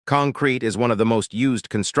Concrete is one of the most used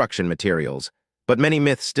construction materials, but many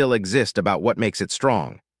myths still exist about what makes it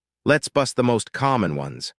strong. Let's bust the most common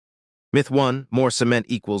ones. Myth 1, more cement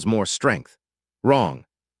equals more strength. Wrong.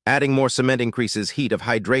 Adding more cement increases heat of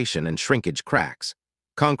hydration and shrinkage cracks.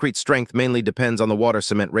 Concrete strength mainly depends on the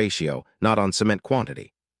water-cement ratio, not on cement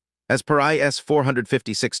quantity. As per IS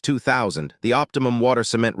 456-2000, the optimum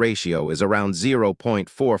water-cement ratio is around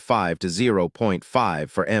 0.45 to 0.5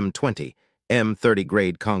 for M20, M30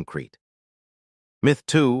 grade concrete. Myth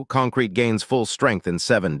 2, concrete gains full strength in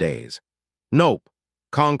 7 days. Nope.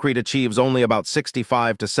 Concrete achieves only about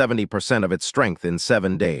 65 to 70% of its strength in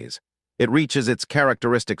 7 days. It reaches its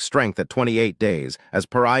characteristic strength at 28 days, as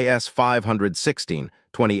per IS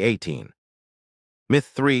 516-2018.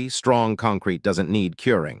 Myth 3, strong concrete doesn't need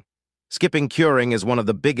curing. Skipping curing is one of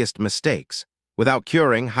the biggest mistakes. Without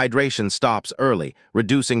curing, hydration stops early,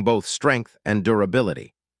 reducing both strength and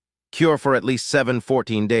durability. Cure for at least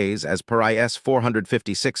 7-14 days, as per IS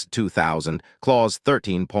 456-2000, clause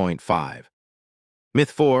 13.5.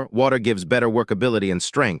 Myth 4, water gives better workability and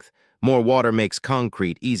strength. More water makes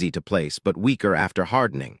concrete easy to place, but weaker after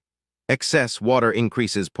hardening. Excess water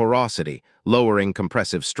increases porosity, lowering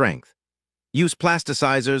compressive strength. Use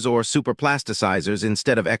plasticizers or superplasticizers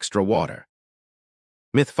instead of extra water.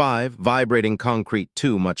 Myth 5, vibrating concrete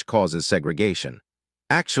too much causes segregation.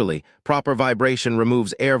 Actually, proper vibration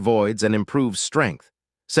removes air voids and improves strength.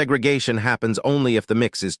 Segregation happens only if the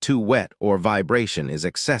mix is too wet or vibration is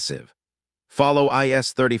excessive. Follow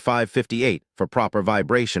IS 3558 for proper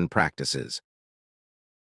vibration practices.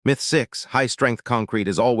 Myth 6, high-strength concrete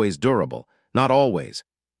is always durable. Not always.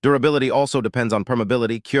 Durability also depends on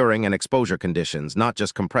permeability, curing, and exposure conditions, not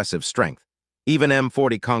just compressive strength. Even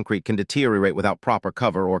M40 concrete can deteriorate without proper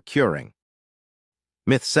cover or curing.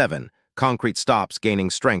 Myth 7, concrete stops gaining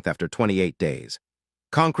strength after 28 days.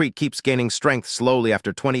 Concrete keeps gaining strength slowly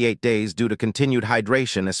after 28 days due to continued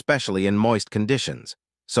hydration, especially in moist conditions.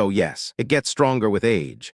 So yes, it gets stronger with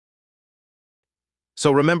age.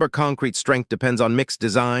 So remember, concrete strength depends on mix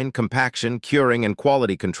design, compaction, curing, and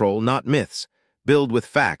quality control, not myths. Build with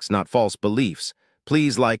facts, not false beliefs.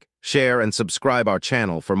 Please like, share, and subscribe our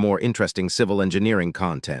channel for more interesting civil engineering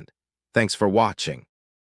content. Thanks for watching.